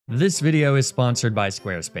This video is sponsored by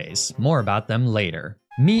Squarespace. More about them later.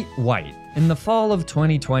 Meet White. In the fall of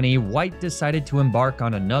 2020, White decided to embark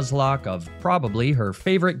on a Nuzlocke of probably her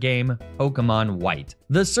favorite game, Pokémon White.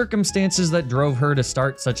 The circumstances that drove her to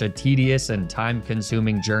start such a tedious and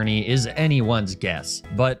time-consuming journey is anyone's guess,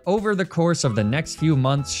 but over the course of the next few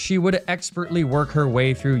months, she would expertly work her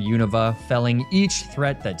way through Unova, felling each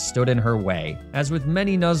threat that stood in her way. As with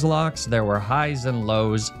many Nuzlockes, there were highs and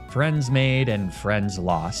lows, friends made and friends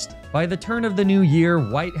lost. By the turn of the new year,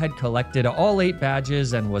 White had collected all 8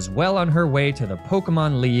 badges and was well on her way to the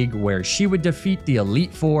Pokémon League, where she would defeat the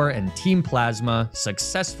Elite Four and Team Plasma,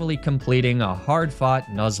 successfully completing a hard-fought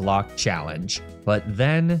Nuzlocke challenge. But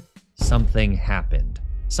then, something happened.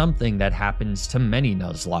 Something that happens to many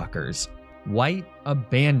Nuzlockers. White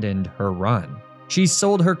abandoned her run. She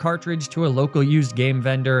sold her cartridge to a local used game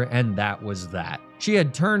vendor, and that was that. She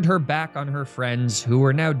had turned her back on her friends, who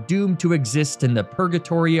were now doomed to exist in the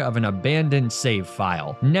purgatory of an abandoned save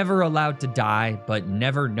file, never allowed to die, but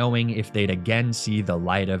never knowing if they'd again see the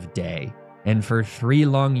light of day. And for 3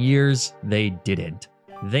 long years, they didn't.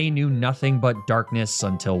 They knew nothing but darkness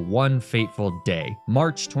until one fateful day,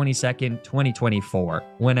 March 22nd, 2024,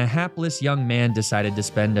 when a hapless young man decided to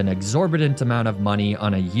spend an exorbitant amount of money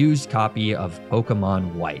on a used copy of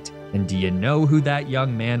Pokémon White. And do you know who that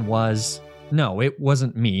young man was? No, it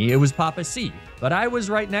wasn't me, it was Papa C, but I was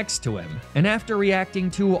right next to him. And after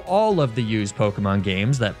reacting to all of the used Pokemon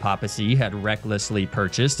games that Papa C had recklessly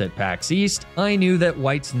purchased at PAX East, I knew that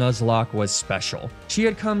White's Nuzlocke was special. She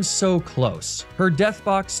had come so close. Her death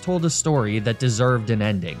box told a story that deserved an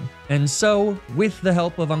ending. And so, with the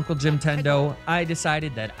help of Uncle Jimtendo, I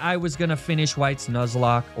decided that I was gonna finish White's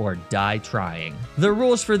Nuzlocke or die trying. The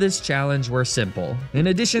rules for this challenge were simple. In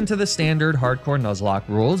addition to the standard hardcore Nuzlocke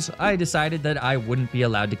rules, I decided that I wouldn't be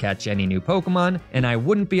allowed to catch any new Pokemon, and I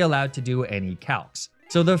wouldn't be allowed to do any calcs.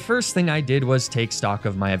 So the first thing I did was take stock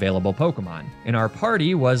of my available Pokemon. In our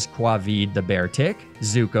party was Quavid the Beartic,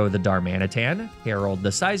 Zuko the Darmanitan, Harold the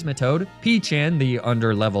Seismitoad, Peachan the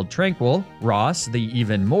underleveled Tranquil, Ross the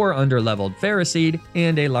even more underleveled Ferroseed,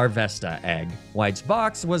 and a Larvesta egg. White's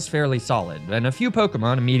box was fairly solid, and a few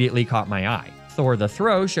Pokemon immediately caught my eye. Thor the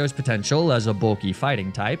Throw shows potential as a bulky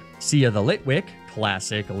fighting type. Sia the Litwick,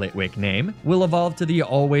 classic Litwick name, will evolve to the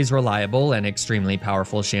always reliable and extremely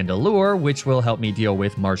powerful Chandelure, which will help me deal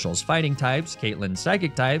with Marshall's fighting types, Caitlyn's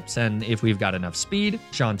psychic types, and if we've got enough speed,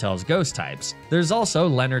 Chantel's ghost types. There's also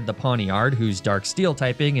Leonard the Pawniard, whose dark steel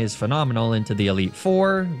typing is phenomenal into the Elite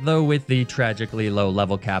Four, though with the tragically low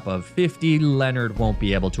level cap of 50, Leonard won't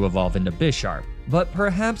be able to evolve into Bisharp. But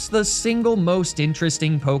perhaps the single most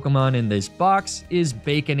interesting Pokemon in this box is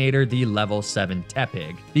Baconator the level 7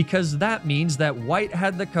 Tepig, because that means that White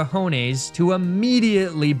had the cojones to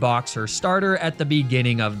immediately box her starter at the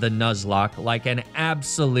beginning of the Nuzlocke like an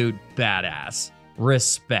absolute badass.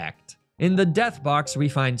 Respect. In the Death Box, we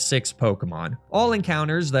find 6 Pokemon, all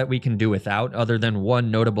encounters that we can do without, other than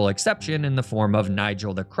one notable exception in the form of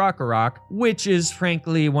Nigel the Krokorok, which is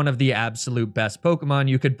frankly one of the absolute best Pokemon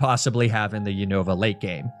you could possibly have in the Unova late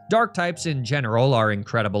game. Dark types in general are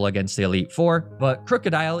incredible against the Elite Four, but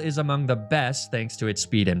Crocodile is among the best thanks to its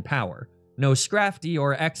speed and power. No Scrafty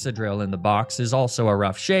or Excadrill in the box is also a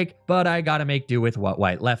rough shake, but I gotta make do with what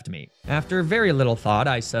White left me. After very little thought,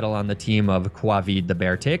 I settle on the team of Quavid the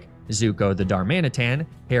Beartic, Zuko the Darmanitan,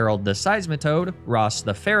 Harold the Seismitoad, Ross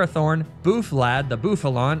the Ferrothorn, Bouflad the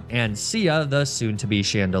Bouffalon, and Sia the soon-to-be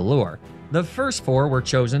Chandelure. The first 4 were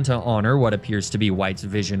chosen to honor what appears to be White's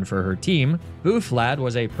vision for her team. Bouflad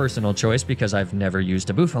was a personal choice because I've never used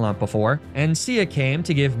a Bouffalon before, and Sia came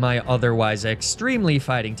to give my otherwise extremely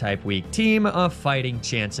fighting-type weak team a fighting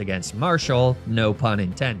chance against Marshall, no pun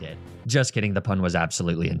intended. Just kidding, the pun was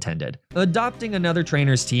absolutely intended. Adopting another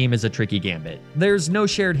trainer's team is a tricky gambit. There's no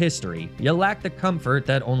shared history. You lack the comfort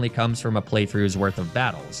that only comes from a playthrough's worth of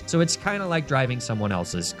battles, so it's kinda like driving someone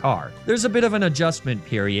else's car. There's a bit of an adjustment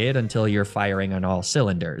period until you're firing on all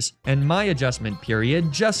cylinders, and my adjustment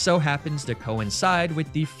period just so happens to coincide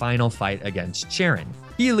with the final fight against Sharon.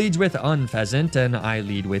 He leads with Unpheasant, and I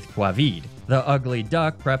lead with Quavid. The ugly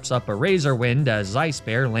duck preps up a Razor Wind as Ice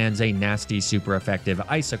Bear lands a nasty super effective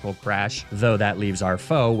Icicle Crash, though that leaves our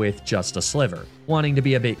foe with just a sliver. Wanting to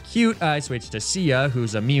be a bit cute, I switch to Sia,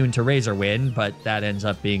 who's immune to Razor Wind, but that ends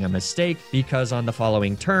up being a mistake because on the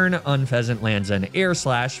following turn, Unpheasant lands an Air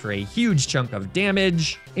Slash for a huge chunk of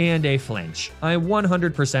damage and a flinch. I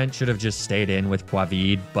 100% should have just stayed in with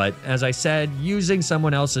Quavid, but as I said, using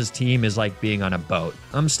someone else's team is like being on a boat.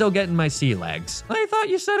 I'm still getting my sea legs. I thought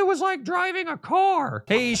you said it was like driving a car.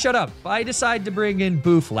 Hey, shut up. I decide to bring in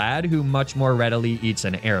Bouflad, who much more readily eats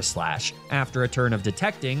an Air Slash. After a turn of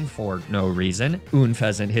detecting, for no reason,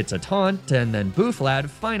 Unfezant hits a taunt, and then Bouflad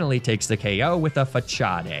finally takes the KO with a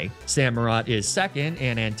Fachade. Samurott is second,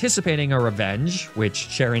 and anticipating a revenge, which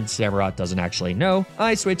Sharon Samurott doesn't actually know,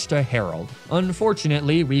 I switch to Herald.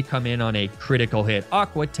 Unfortunately, we come in on a critical hit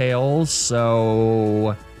Aqua Tail,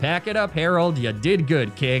 so... Pack it up, Herald. You did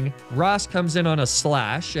good, King. Ross comes in on a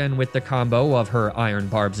slash, and with the combo of her Iron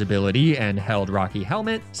Barb's ability and held Rocky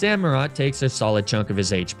Helmet, Samurott takes a solid chunk of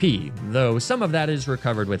his HP, though some of that is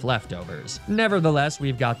recovered with leftovers. Nevertheless,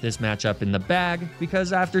 we've got this matchup in the bag,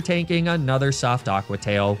 because after tanking another soft Aqua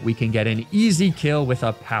Tail, we can get an easy kill with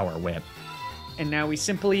a Power Whip. And now we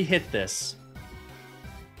simply hit this.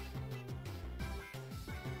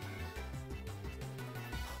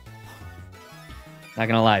 Not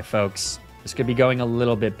gonna lie, folks. This could be going a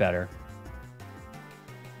little bit better.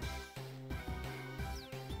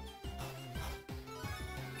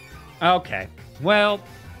 Okay. Well,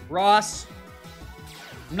 Ross,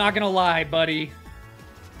 I'm not gonna lie, buddy.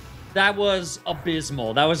 That was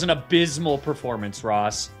abysmal. That was an abysmal performance,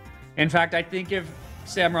 Ross. In fact, I think if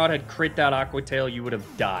Samurott had crit that Aqua Tail, you would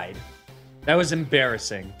have died. That was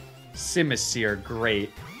embarrassing. Simisear,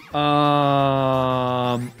 great.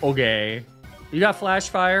 Okay. You got Flash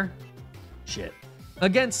Fire? Shit.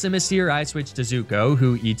 Against Simisear, I switch to Zuko,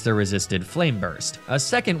 who eats the resisted Flame Burst. A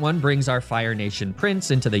second one brings our Fire Nation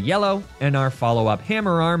Prince into the yellow, and our follow-up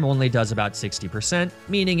Hammer Arm only does about 60%,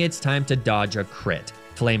 meaning it's time to dodge a crit.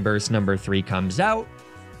 Flame Burst number 3 comes out,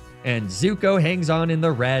 and Zuko hangs on in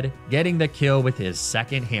the red, getting the kill with his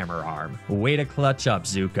second Hammer Arm. Way to clutch up,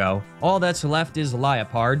 Zuko. All that's left is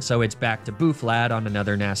Liepard, so it's back to Bouflad on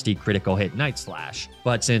another nasty critical hit Night Slash.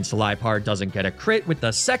 But since Liepard doesn't get a crit with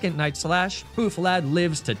the second Night Slash, Bouflad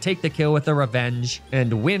lives to take the kill with a revenge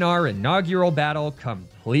and win our inaugural battle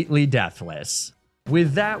completely deathless.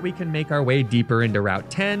 With that, we can make our way deeper into Route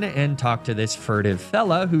 10 and talk to this furtive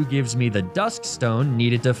fella who gives me the Dusk Stone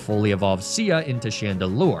needed to fully evolve Sia into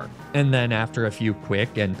Chandelure. And then after a few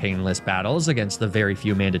quick and painless battles against the very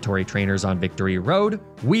few mandatory trainers on Victory Road,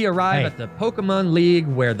 we arrive at the Pokemon League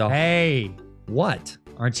where the— Hey! What?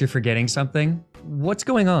 Aren't you forgetting something? What's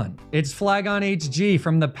going on? It's Flygon HG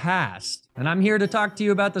from the past, and I'm here to talk to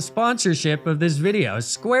you about the sponsorship of this video,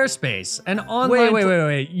 Squarespace, an online—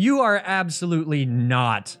 Wait. You are absolutely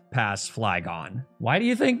not past Flygon. Why do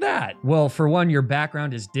you think that? Well, for one, your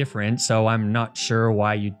background is different, so I'm not sure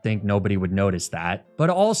why you'd think nobody would notice that. But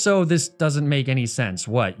also, this doesn't make any sense.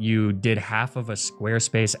 What, you did half of a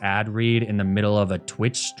Squarespace ad read in the middle of a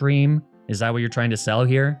Twitch stream? Is that what you're trying to sell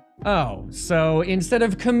here? Oh, so instead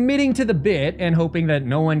of committing to the bit and hoping that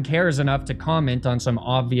no one cares enough to comment on some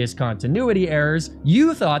obvious continuity errors,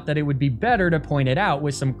 you thought that it would be better to point it out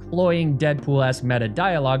with some cloying Deadpool-esque meta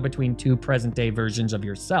dialogue between two present-day versions of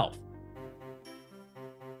yourself.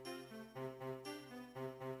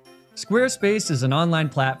 Squarespace is an online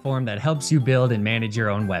platform that helps you build and manage your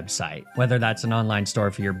own website, whether that's an online store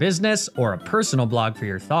for your business or a personal blog for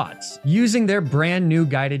your thoughts. Using their brand new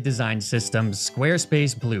guided design system,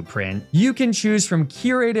 Squarespace Blueprint, you can choose from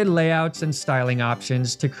curated layouts and styling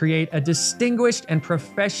options to create a distinguished and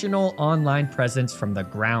professional online presence from the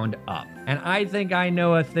ground up. And I think I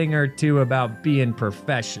know a thing or two about being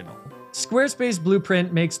professional. Squarespace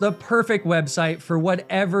Blueprint makes the perfect website for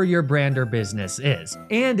whatever your brand or business is,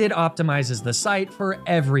 and it optimizes the site for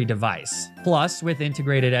every device. Plus, with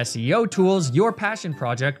integrated SEO tools, your passion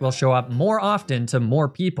project will show up more often to more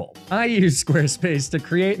people. I use Squarespace to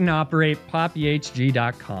create and operate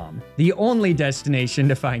poppyhg.com, the only destination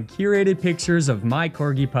to find curated pictures of my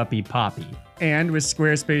corgi puppy Poppy. And with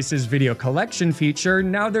Squarespace's video collection feature,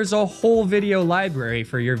 now there's a whole video library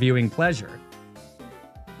for your viewing pleasure.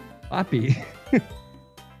 Poppy.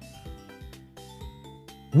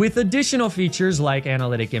 With additional features like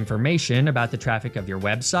analytic information about the traffic of your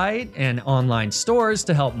website and online stores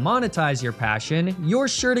to help monetize your passion, you're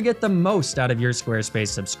sure to get the most out of your Squarespace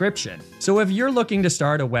subscription. So if you're looking to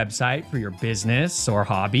start a website for your business or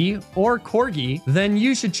hobby or corgi, then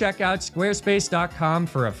you should check out squarespace.com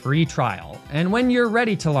for a free trial. And when you're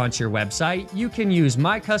ready to launch your website, you can use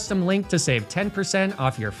my custom link to save 10%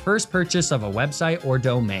 off your first purchase of a website or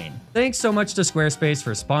domain. Thanks so much to Squarespace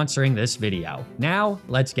for sponsoring this video. Now,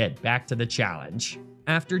 let's get back to the challenge.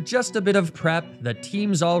 After just a bit of prep, the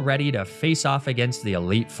team's all ready to face off against the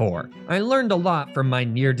Elite Four. I learned a lot from my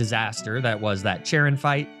near disaster that was that Charon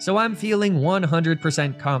fight, so I'm feeling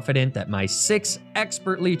 100% confident that my 6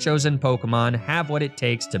 expertly chosen Pokemon have what it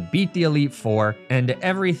takes to beat the Elite Four, and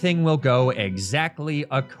everything will go exactly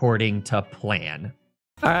according to plan.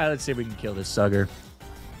 Alright, let's see if we can kill this sucker.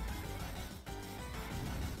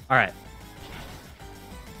 Alright.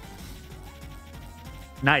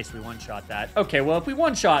 Nice, we one-shot that. Okay, well, if we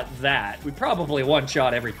one-shot that, we probably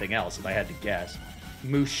one-shot everything else, if I had to guess.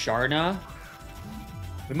 Musharna?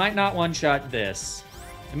 We might not one-shot this.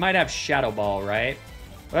 We might have Shadow Ball, right?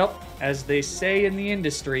 Well, as they say in the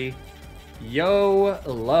industry,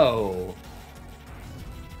 YOLO.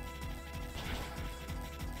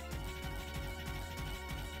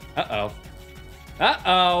 Uh-oh.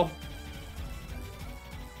 Uh-oh.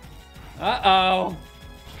 Uh-oh.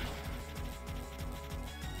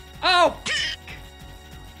 Oh!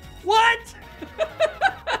 What?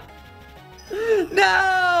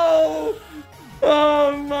 No!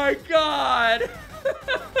 Oh my god!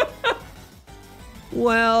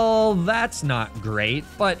 Well, that's not great,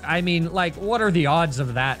 but I mean, like, what are the odds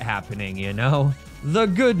of that happening, you know? The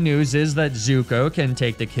good news is that Zuko can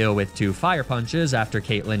take the kill with 2 fire punches after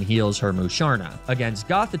Caitlyn heals her Musharna. Against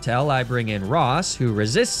Gothitelle, I bring in Ross, who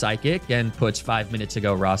resists Psychic and puts 5 minutes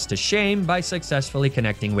ago Ross to shame by successfully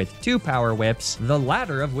connecting with 2 power whips, the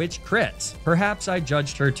latter of which crits. Perhaps I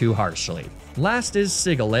judged her too harshly. Last is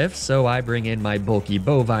Sigalith, so I bring in my bulky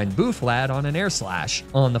bovine Booflad on an air slash.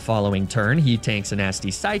 On the following turn, he tanks a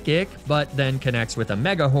nasty Psychic, but then connects with a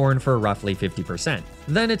Mega Horn for roughly 50%.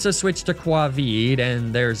 Then it's a switch to Quavid,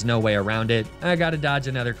 and there's no way around it. I gotta dodge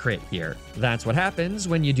another crit here. That's what happens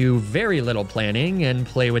when you do very little planning and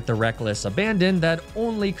play with the reckless abandon that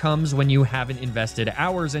only comes when you haven't invested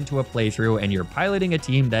hours into a playthrough and you're piloting a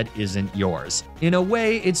team that isn't yours. In a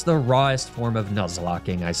way, it's the rawest form of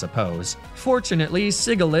Nuzlocking, I suppose. Fortunately,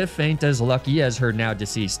 Sigalith ain't as lucky as her now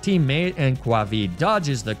deceased teammate, and Quavid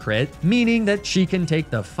dodges the crit, meaning that she can take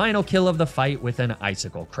the final kill of the fight with an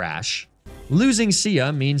icicle crash. Losing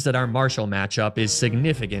Sia means that our Marshall matchup is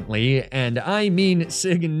significantly, and I mean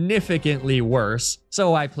significantly worse,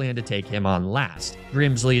 so I plan to take him on last.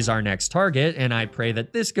 Grimsley's our next target, and I pray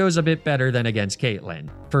that this goes a bit better than against Caitlyn.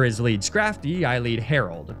 For his lead Scrafty, I lead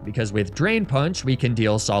Harold, because with Drain Punch, we can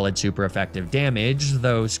deal solid super effective damage,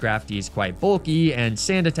 though Scrafty's quite bulky, and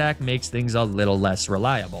Sand Attack makes things a little less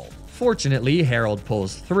reliable. Fortunately, Harold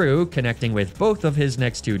pulls through, connecting with both of his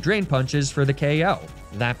next 2 Drain Punches for the KO.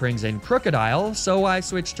 That brings in Crocodile, so I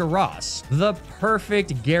switch to Ross, the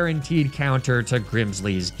perfect guaranteed counter to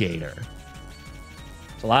Grimsley's Gator.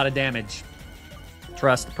 It's a lot of damage.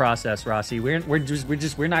 Trust the process, Rossi. We're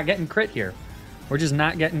not getting crit here. We're just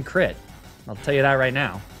not getting crit. I'll tell you that right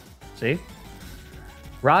now. See?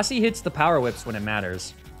 Rossi hits the power whips when it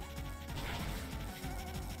matters.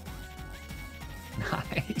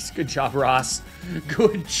 Nice. Good job, Ross.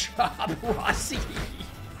 Good job, Rossi.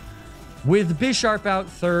 With Bisharp out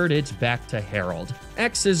third, it's back to Harold.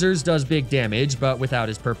 X-Scissors does big damage, but without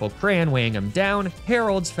his purple crayon weighing him down,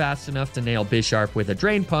 Harold's fast enough to nail Bisharp with a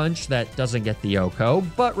Drain Punch that doesn't get the Oko,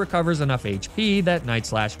 but recovers enough HP that Night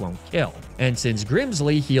Slash won't kill. And since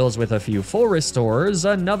Grimsley heals with a few full restores,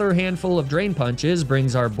 another handful of Drain Punches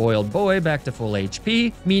brings our boiled boy back to full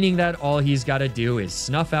HP, meaning that all he's gotta do is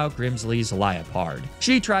snuff out Grimsley's Liepard.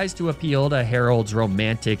 She tries to appeal to Harold's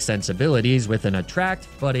romantic sensibilities with an attract,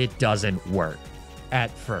 but it doesn't work. At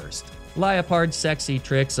first. Liepard's sexy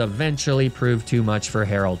tricks eventually prove too much for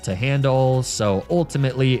Harold to handle, so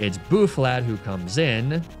ultimately it's Booflad who comes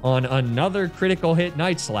in on another critical hit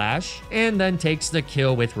Night Slash, and then takes the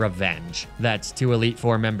kill with Revenge. That's 2 Elite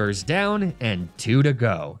Four members down and 2 to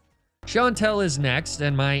go. Chantel is next,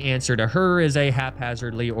 and my answer to her is a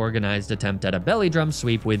haphazardly organized attempt at a belly drum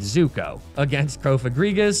sweep with Zuko. Against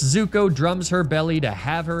Crofagrigus, Zuko drums her belly to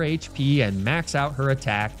have her HP and max out her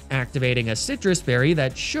attack, activating a citrus berry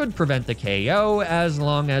that should prevent the KO as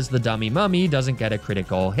long as the dummy mummy doesn't get a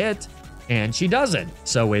critical hit. And she doesn't.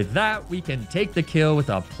 So with that, we can take the kill with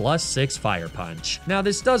a +6 fire punch. Now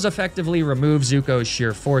this does effectively remove Zuko's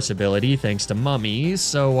sheer force ability thanks to mummies,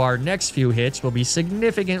 so our next few hits will be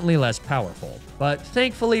significantly less powerful. But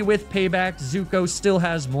thankfully with payback, Zuko still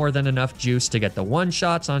has more than enough juice to get the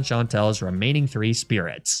one-shots on Chantel's remaining 3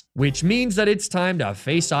 spirits. Which means that it's time to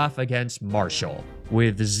face off against Marshall,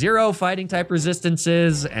 with 0 fighting type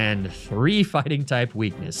resistances and 3 fighting type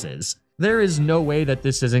weaknesses. There is no way that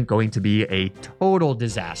this isn't going to be a total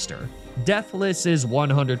disaster. Deathless is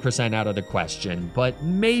 100% out of the question, but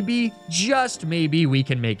maybe, just maybe, we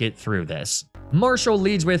can make it through this. Marshall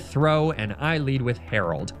leads with Throw, and I lead with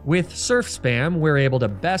Herald. With Surf Spam, we're able to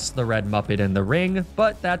best the red Muppet in the ring,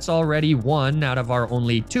 but that's already 1 out of our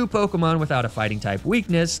only 2 Pokemon without a fighting type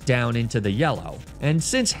weakness down into the yellow. And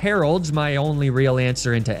since Herald's my only real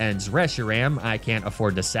answer into End's Reshiram, I can't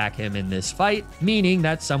afford to sack him in this fight, meaning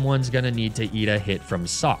that someone's gonna need to eat a hit from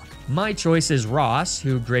Sock. My choice is Ross,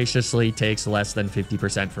 who graciously takes less than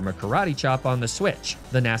 50% from a karate chop on the switch.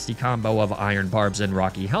 The nasty combo of iron barbs and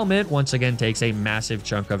rocky helmet once again takes a massive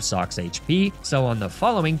chunk of Sock's HP, so on the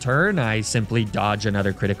following turn, I simply dodge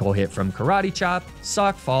another critical hit from karate chop,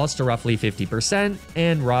 Sock falls to roughly 50%,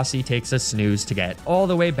 and Rossi takes a snooze to get all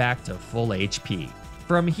the way back to full HP.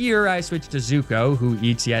 From here, I switch to Zuko, who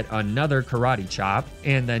eats yet another karate chop,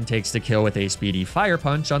 and then takes the kill with a speedy fire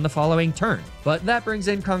punch on the following turn. But that brings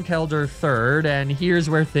in Conkeldurr third, and here's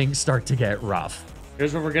where things start to get rough.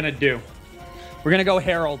 Here's what we're gonna do. We're gonna go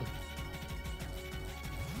Herald.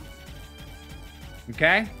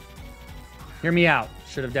 Okay? Hear me out.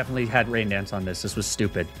 Should have definitely had Rain Dance on this. This was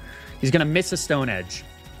stupid. He's gonna miss a Stone Edge.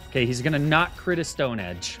 Okay, he's gonna not crit a Stone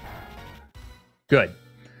Edge. Good.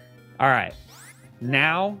 All right.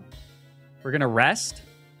 Now, we're gonna rest.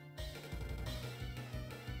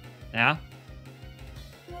 Yeah.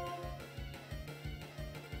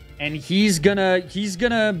 And he's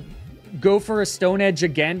gonna go for a Stone Edge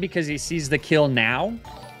again because he sees the kill now.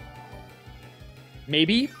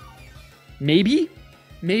 Maybe. Maybe.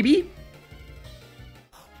 Maybe.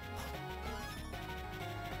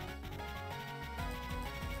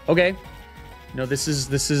 Okay. No, this is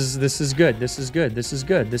good. This is good.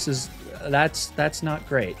 That's not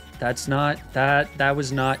great. That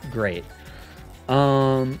was not great.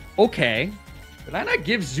 Okay. Did I not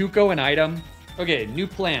give Zuko an item? Okay, new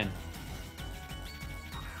plan.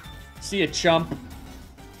 See a chump.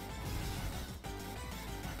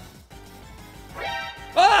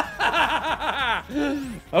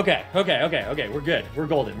 Okay, we're good. We're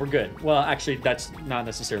golden. We're good. Well, actually, that's not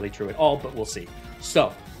necessarily true at all, but we'll see.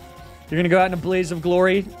 So, you're gonna go out in a blaze of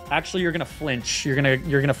glory. Actually, you're gonna flinch. You're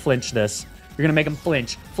gonna flinch this. You're gonna make him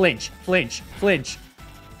flinch. Flinch.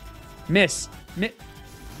 Miss.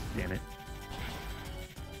 Damn it.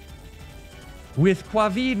 With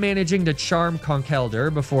Quavid managing to charm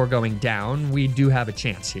Conkeldurr before going down, we do have a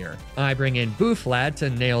chance here. I bring in Bouflad to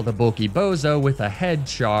nail the bulky bozo with a head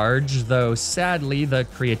charge, though sadly the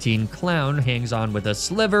creatine clown hangs on with a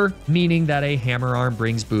sliver, meaning that a hammer arm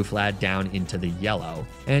brings Bouflad down into the yellow.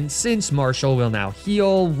 And since Marshall will now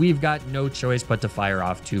heal, we've got no choice but to fire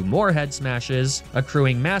off 2 more head smashes,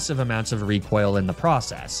 accruing massive amounts of recoil in the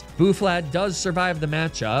process. Bouflad does survive the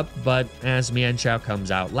matchup, but as Mienshao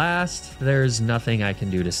comes out last, there's nothing I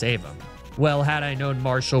can do to save him. Well, had I known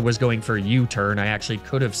Marshall was going for U-turn, I actually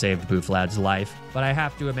could have saved Bouflad's life, but I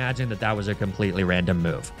have to imagine that was a completely random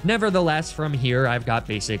move. Nevertheless, from here, I've got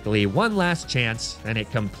basically one last chance, and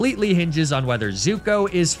it completely hinges on whether Zuko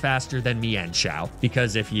is faster than Mienshao,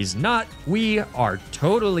 because if he's not, we are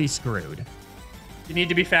totally screwed. You need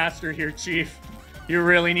to be faster here, Chief. You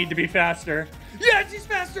really need to be faster. Yes, he's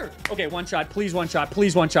faster! Okay, one shot, please one shot,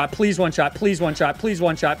 please one shot, please one shot, please one shot, please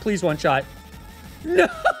one shot, please one shot. No!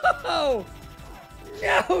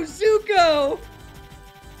 No, Zuko!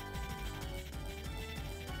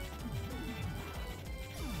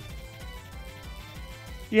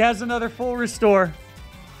 He has another full restore.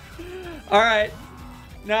 All right.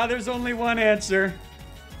 Now there's only one answer.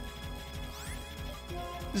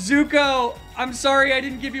 Zuko, I'm sorry I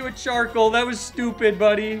didn't give you a charcoal. That was stupid,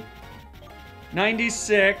 buddy.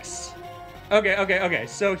 96. Okay.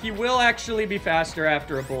 So he will actually be faster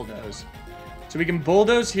after a bulldoze. So we can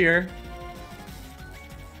bulldoze here.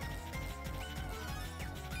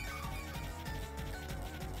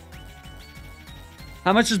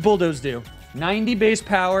 How much does bulldoze do? 90 base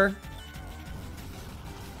power.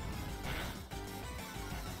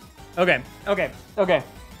 Okay.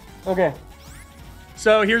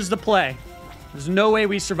 So here's the play. There's no way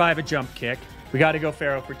we survive a jump kick. We got to go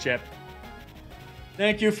Pharaoh for chip.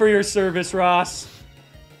 Thank you for your service, Ross.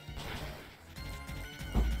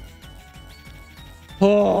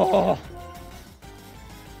 Oh.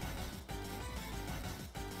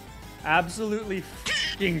 Absolutely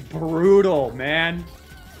fucking brutal, man.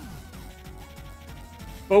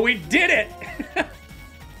 But we did it!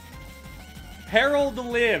 Herald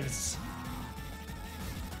lives.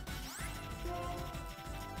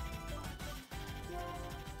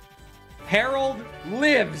 Herald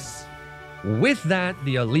lives. With that,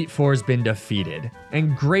 the Elite Four's been defeated.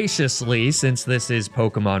 And graciously, since this is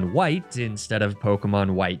Pokemon White instead of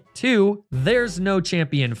Pokemon White 2, there's no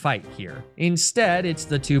champion fight here. Instead, it's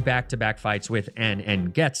the 2 back-to-back fights with N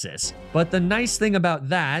and Getsis. But the nice thing about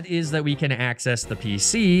that is that we can access the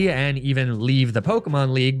PC and even leave the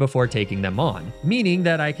Pokemon League before taking them on, meaning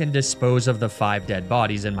that I can dispose of the 5 dead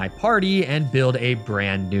bodies in my party and build a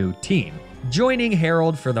brand new team. Joining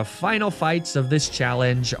Herald for the final fights of this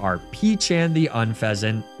challenge are P-chan the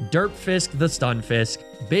Unpheasant, Derpfisk the Stunfisk,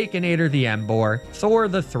 Baconator the Emboar, Thor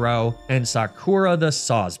the Throw, and Sakura the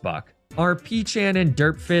Sawsbuck. Are Peachan and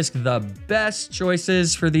Derpfisk the best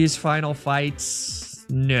choices for these final fights?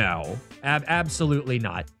 No. Absolutely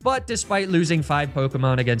not. But despite losing 5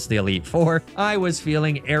 Pokemon against the Elite Four, I was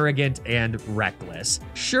feeling arrogant and reckless.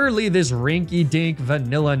 Surely this rinky-dink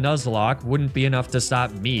vanilla Nuzlocke wouldn't be enough to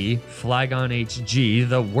stop me, Flygon HG,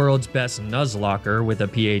 the world's best Nuzlocker with a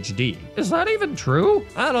PhD. Is that even true?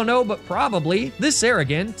 I don't know, but probably. This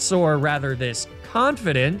arrogance, or rather this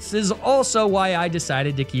confidence, is also why I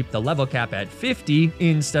decided to keep the level cap at 50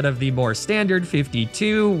 instead of the more standard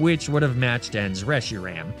 52, which would have matched N's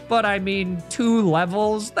Reshiram. But I mean, 2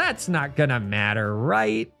 levels? That's not gonna matter,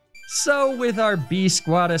 right? So with our B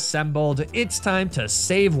squad assembled, it's time to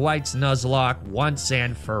save White's Nuzlocke once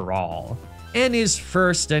and for all. N is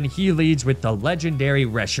first, and he leads with the legendary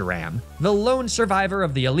Reshiram. The lone survivor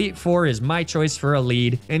of the Elite Four is my choice for a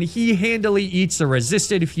lead, and he handily eats a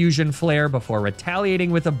resisted Fusion Flare before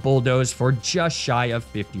retaliating with a Bulldoze for just shy of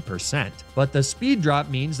 50%. But the speed drop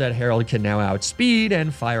means that Harold can now outspeed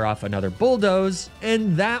and fire off another Bulldoze,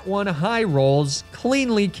 and that one high rolls,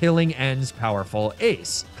 cleanly killing N's powerful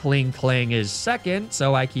ace. Kling Klang is second,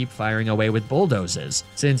 so I keep firing away with Bulldozes.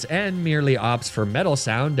 Since N merely opts for Metal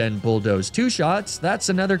Sound and Bulldoze 2 shots, that's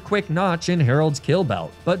another quick notch in Harold's kill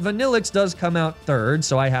belt. But Vanillix does come out third,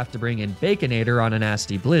 so I have to bring in Baconator on a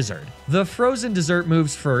nasty Blizzard. The Frozen Dessert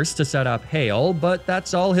moves first to set up Hail, but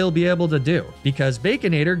that's all he'll be able to do, because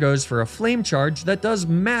Baconator goes for a Flame Charge that does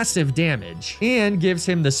massive damage, and gives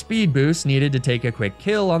him the speed boost needed to take a quick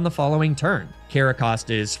kill on the following turn. Caracost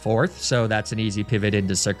is fourth, so that's an easy pivot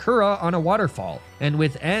into Sakura on a Waterfall. And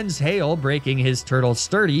with N's Hail breaking his Turtle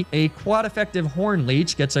sturdy, a quad-effective Horn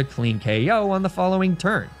Leech gets a clean KO on the following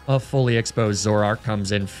turn. A fully exposed Zoroark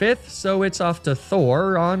comes in fifth, so it's off to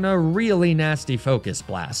Thor on a really nasty Focus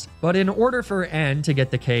Blast. But in order for N to get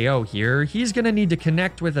the KO here, he's gonna need to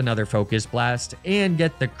connect with another Focus Blast and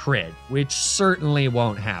get the crit, which certainly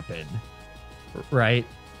won't happen. Right?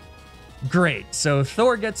 Great, so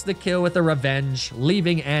Thor gets the kill with a Revenge,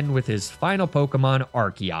 leaving N with his final Pokemon,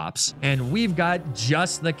 Archeops. And we've got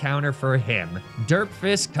just the counter for him.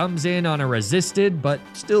 Derpfisk comes in on a resisted, but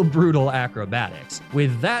still brutal Acrobatics.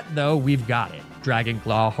 With that though, we've got it.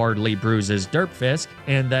 Dragonclaw hardly bruises Derpfisk,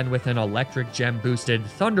 and then with an Electric Gem boosted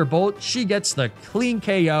Thunderbolt, she gets the clean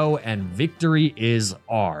KO and victory is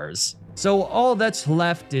ours. So all that's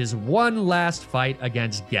left is one last fight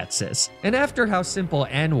against Ghetsis. And after how simple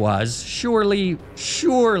N was, surely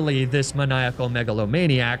this maniacal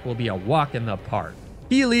megalomaniac will be a walk in the park.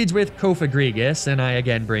 He leads with Kofagrigus, and I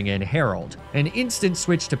again bring in Harold. An instant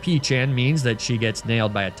switch to Peachan means that she gets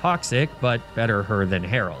nailed by a Toxic, but better her than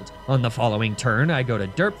Harold. On the following turn, I go to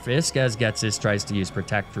Derpfisk as Ghetsis tries to use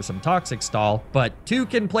Protect for some Toxic stall, but 2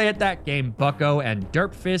 can play at that game, bucko, and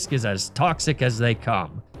Derpfisk is as toxic as they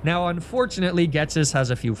come. Now, unfortunately, Ghetsis has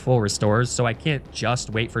a few full restores, so I can't just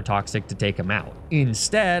wait for Toxic to take him out.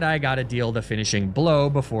 Instead, I gotta deal the finishing blow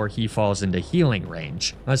before he falls into healing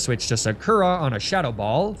range. A switch to Sakura on a Shadow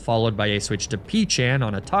Ball, followed by a switch to Peachan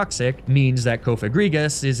on a Toxic, means that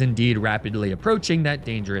Kofagrigus is indeed rapidly approaching that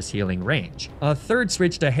dangerous healing range. A third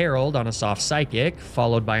switch to Harold on a Soft Psychic,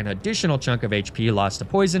 followed by an additional chunk of HP lost to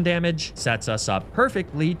poison damage, sets us up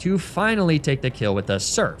perfectly to finally take the kill with a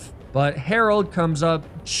Surf. But Harold comes up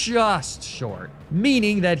just short,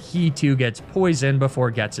 meaning that he too gets poisoned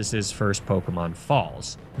before Ghetsis' first Pokemon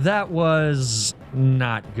falls. That was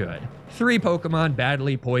not good. 3 Pokemon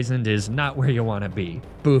badly poisoned is not where you want to be.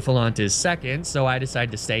 Bouffalant is second, so I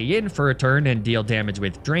decide to stay in for a turn and deal damage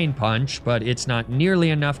with Drain Punch, but it's not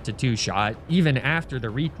nearly enough to 2-shot, even after the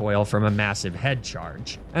recoil from a massive head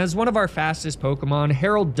charge. As one of our fastest Pokemon,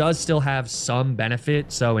 Harold does still have some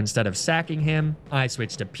benefit, so instead of sacking him, I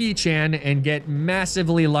switch to Peachan and get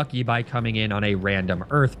massively lucky by coming in on a random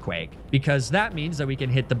Earthquake. Because that means that we can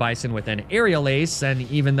hit the Bison with an Aerial Ace, and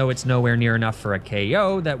even though it's nowhere near enough for a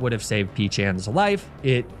KO that would have saved Peachan's life,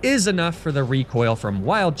 it is enough for the recoil from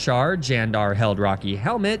Wild Charge and our Held Rocky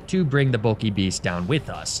Helmet to bring the bulky beast down with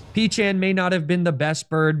us. Peachan may not have been the best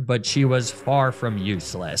bird, but she was far from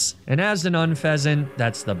useless. And as an Unpheasant,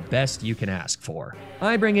 that's the best you can ask for.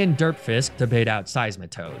 I bring in Derpfisk to bait out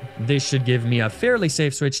Seismitoad. This should give me a fairly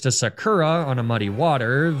safe switch to Sakura on a Muddy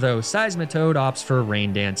Water, though Seismitoad opts for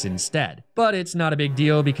Rain Dance instead. But it's not a big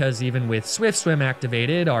deal because even with Swift Swim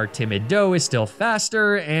activated, our Timid Doe is still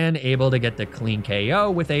faster and able to get the clean KO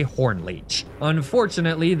with a Horn Leech.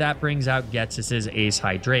 Unfortunately, that brings out Ghetsis' Ace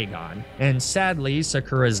Hydreigon, and sadly,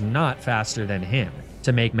 Sakura's not faster than him.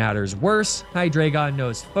 To make matters worse, Hydreigon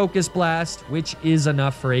knows Focus Blast, which is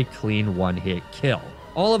enough for a clean one-hit kill.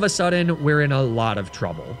 all of a sudden, we're in a lot of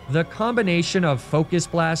trouble. The combination of Focus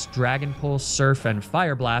Blast, Dragon Pulse, Surf, and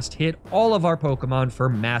Fire Blast hit all of our Pokemon for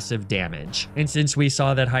massive damage. And since we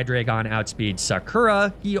saw that Hydreigon outspeeds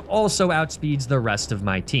Sakura, he also outspeeds the rest of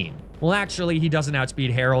my team. Well, actually, he doesn't outspeed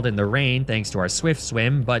Harold in the rain thanks to our Swift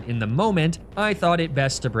Swim, but in the moment, I thought it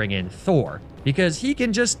best to bring in Thor, because he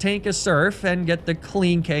can just tank a Surf and get the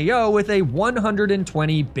clean KO with a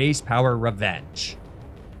 120 base power Revenge.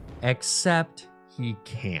 Except he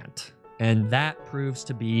can't. And that proves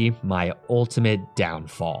to be my ultimate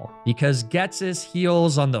downfall, because Ghetsis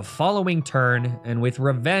heals on the following turn, and with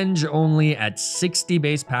Revenge only at 60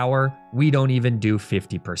 base power, we don't even do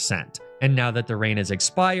 50%. And now that the rain is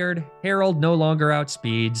expired, Harold no longer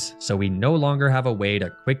outspeeds, so we no longer have a way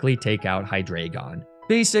to quickly take out Hydreigon.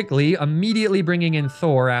 Basically, immediately bringing in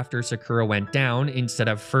Thor after Sakura went down instead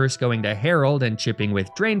of first going to Harold and chipping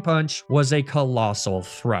with Drain Punch was a colossal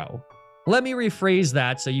throw. Let me rephrase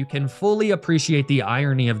that so you can fully appreciate the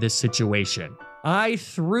irony of this situation. I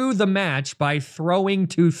threw the match by throwing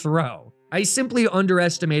to throw. I simply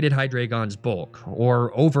underestimated Hydreigon's bulk,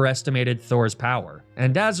 or overestimated Thor's power,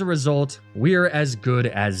 and as a result, we're as good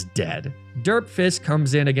as dead. Derp Fist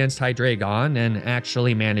comes in against Hydreigon and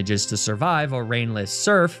actually manages to survive a rainless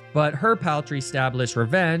Surf, but her paltry stabless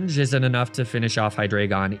Revenge isn't enough to finish off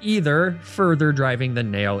Hydreigon either, further driving the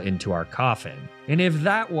nail into our coffin. And if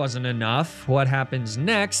that wasn't enough, what happens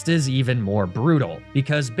next is even more brutal,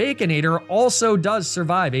 because Baconator also does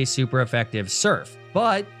survive a super effective Surf.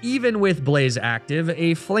 But even with Blaze active,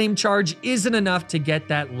 a Flame Charge isn't enough to get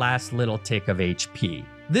that last little tick of HP.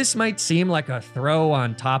 This might seem like a throw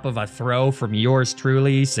on top of a throw from yours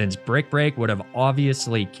truly, since Brick Break would have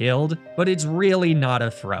obviously killed, but it's really not a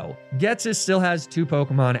throw. Ghetsis still has 2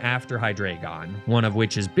 Pokemon after Hydreigon, one of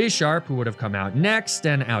which is Bisharp, who would have come out next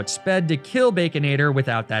and outsped to kill Baconator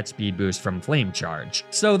without that speed boost from Flame Charge.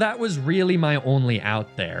 So that was really my only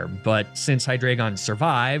out there, but since Hydreigon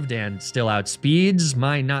survived and still outspeeds,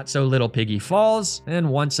 my not-so-little piggy falls, and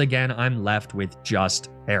once again I'm left with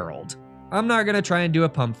just Harold. I'm not gonna try and do a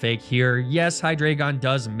pump fake here. Yes, Hydreigon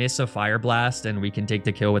does miss a Fire Blast and we can take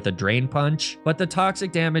the kill with a Drain Punch, but the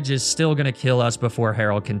toxic damage is still gonna kill us before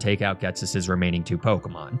Harold can take out Ghetsis' remaining 2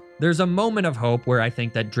 Pokemon. There's a moment of hope where I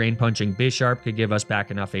think that Drain Punching Bisharp could give us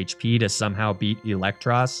back enough HP to somehow beat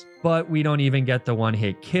Electros, but we don't even get the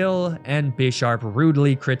one-hit kill, and Bisharp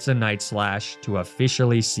rudely crits a Night Slash to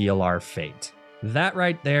officially seal our fate. That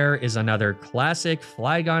right there is another classic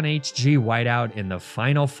Flygon HG whiteout in the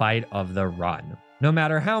final fight of the run. No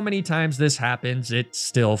matter how many times this happens, it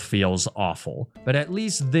still feels awful. But at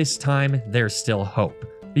least this time, there's still hope.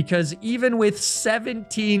 Because even with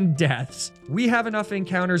 17 deaths, we have enough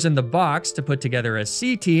encounters in the box to put together a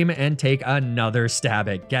C team and take another stab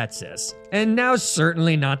at Ghetsis. And now's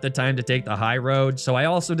certainly not the time to take the high road, so I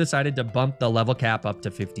also decided to bump the level cap up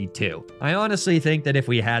to 52. I honestly think that if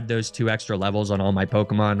we had those 2 extra levels on all my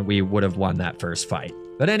Pokemon, we would have won that first fight.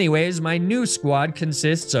 But anyways, my new squad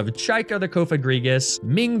consists of Chaika the Kofagrigus,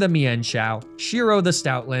 Ming the Mienshao, Shiro the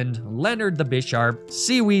Stoutland, Leonard the Bisharp,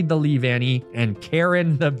 Seaweed the Leavanny, and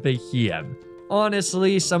Karen the Behemoth.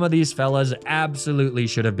 Honestly, some of these fellas absolutely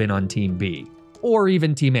should have been on Team B. Or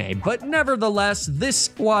even Team A, but nevertheless, this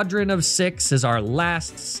squadron of 6 is our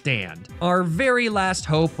last stand. Our very last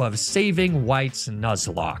hope of saving White's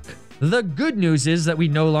Nuzlocke. The good news is that we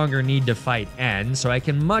no longer need to fight N, so I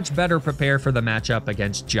can much better prepare for the matchup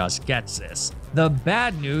against just Ghetsis. The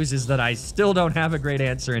bad news is that I still don't have a great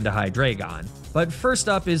answer into Hydreigon. But first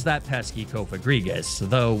up is that pesky Kofagrigus,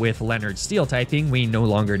 though with Leonard Steel typing, we no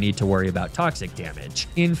longer need to worry about toxic damage.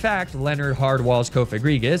 In fact, Leonard hardwalls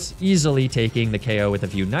Kofagrigus, easily taking the KO with a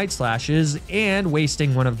few Night Slashes, and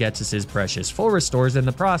wasting one of Ghetsis' precious full restores in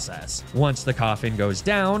the process. Once the coffin goes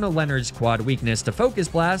down, Leonard's quad weakness to Focus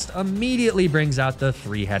Blast immediately brings out the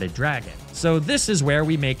 3-headed dragon. So this is where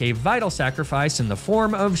we make a vital sacrifice in the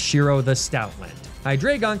form of Shiro the Stoutland.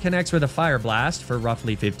 Hydreigon connects with a Fire Blast for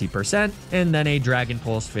roughly 50%, and then a Dragon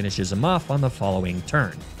Pulse finishes him off on the following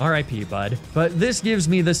turn. RIP, bud. But this gives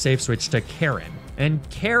me the safe switch to Karen, and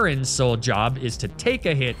Karen's sole job is to take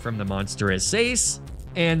a hit from the monstrous Ace,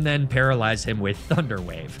 and then paralyze him with Thunder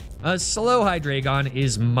Wave. A slow Hydreigon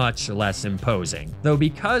is much less imposing, though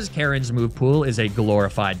because Karen's move pool is a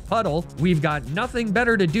glorified puddle, we've got nothing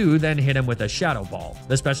better to do than hit him with a Shadow Ball.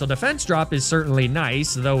 The special defense drop is certainly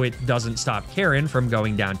nice, though it doesn't stop Karen from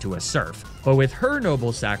going down to a Surf. But with her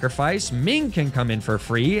noble sacrifice, Ming can come in for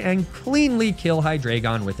free and cleanly kill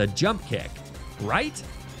Hydreigon with a Jump Kick. Right?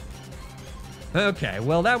 Okay,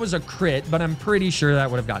 well that was a crit, but I'm pretty sure that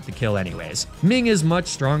would have got the kill anyways. Ming is much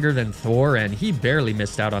stronger than Thor, and he barely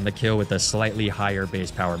missed out on the kill with a slightly higher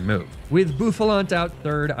base power move. With Bouffalant out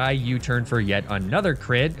third, I U-turn for yet another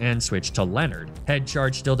crit and switch to Leonard. Head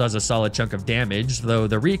charge still does a solid chunk of damage, though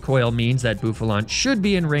the recoil means that Bouffalant should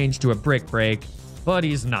be in range to a Brick Break, but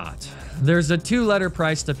he's not. There's a 2-letter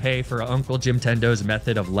price to pay for Uncle Jimtendo's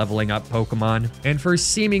method of leveling up Pokemon, and for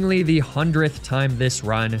seemingly the 100th time this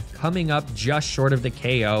run, coming up just short of the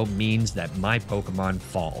KO means that my Pokemon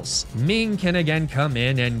falls. Ming can again come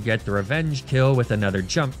in and get the revenge kill with another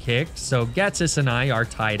jump kick, so Getsis and I are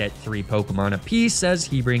tied at 3 Pokemon apiece as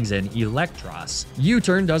he brings in Electros.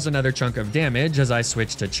 U-turn does another chunk of damage as I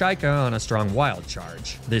switch to Chaika on a strong Wild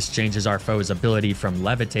Charge. This changes our foe's ability from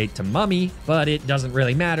Levitate to Mummy, but it doesn't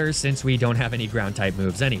really matter since we don't have any ground type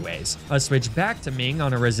moves anyways. A switch back to Ming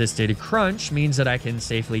on a resisted Crunch means that I can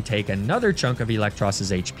safely take another chunk of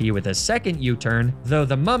Electros's HP with a second U-turn, though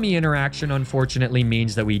the Mummy interaction unfortunately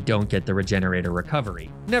means that we don't get the Regenerator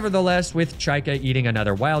recovery. Nevertheless, with Chaika eating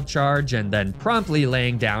another Wild Charge and then promptly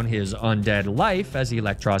laying down his undead life as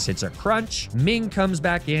Electros hits a Crunch, Ming comes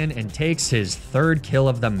back in and takes his 3rd kill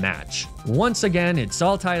of the match. Once again, it's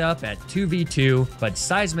all tied up at 2v2, but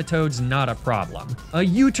Seismitoad's not a problem. A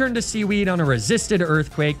U-turn to Seaweed on a resisted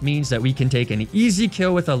Earthquake means that we can take an easy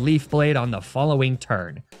kill with a Leaf Blade on the following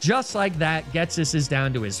turn. Just like that, Getsis is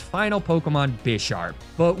down to his final Pokemon, Bisharp.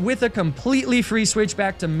 But with a completely free switch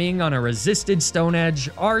back to Ming on a resisted Stone Edge,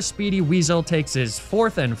 our Speedy Weasel takes his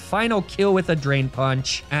 4th and final kill with a Drain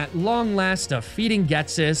Punch, at long last defeating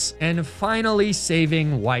Getsis and finally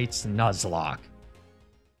saving White's Nuzlocke.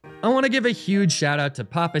 I want to give a huge shout out to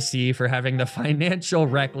Papa C for having the financial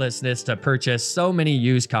recklessness to purchase so many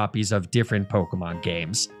used copies of different Pokemon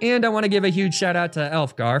games. And I want to give a huge shout out to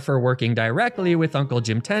Elfgar for working directly with Uncle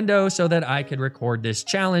Jimtendo so that I could record this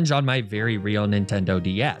challenge on my very real Nintendo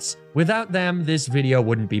DS. Without them, this video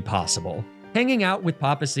wouldn't be possible. Hanging out with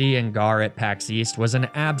Papa C and Gar at PAX East was an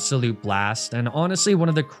absolute blast, and honestly one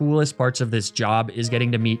of the coolest parts of this job is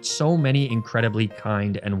getting to meet so many incredibly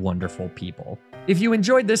kind and wonderful people. If you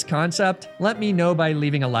enjoyed this concept, let me know by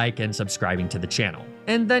leaving a like and subscribing to the channel.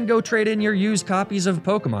 And then go trade in your used copies of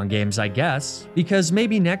Pokemon games, I guess, because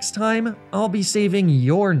maybe next time I'll be saving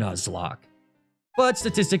your Nuzlocke. But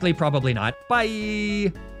statistically, probably not.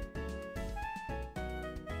 Bye!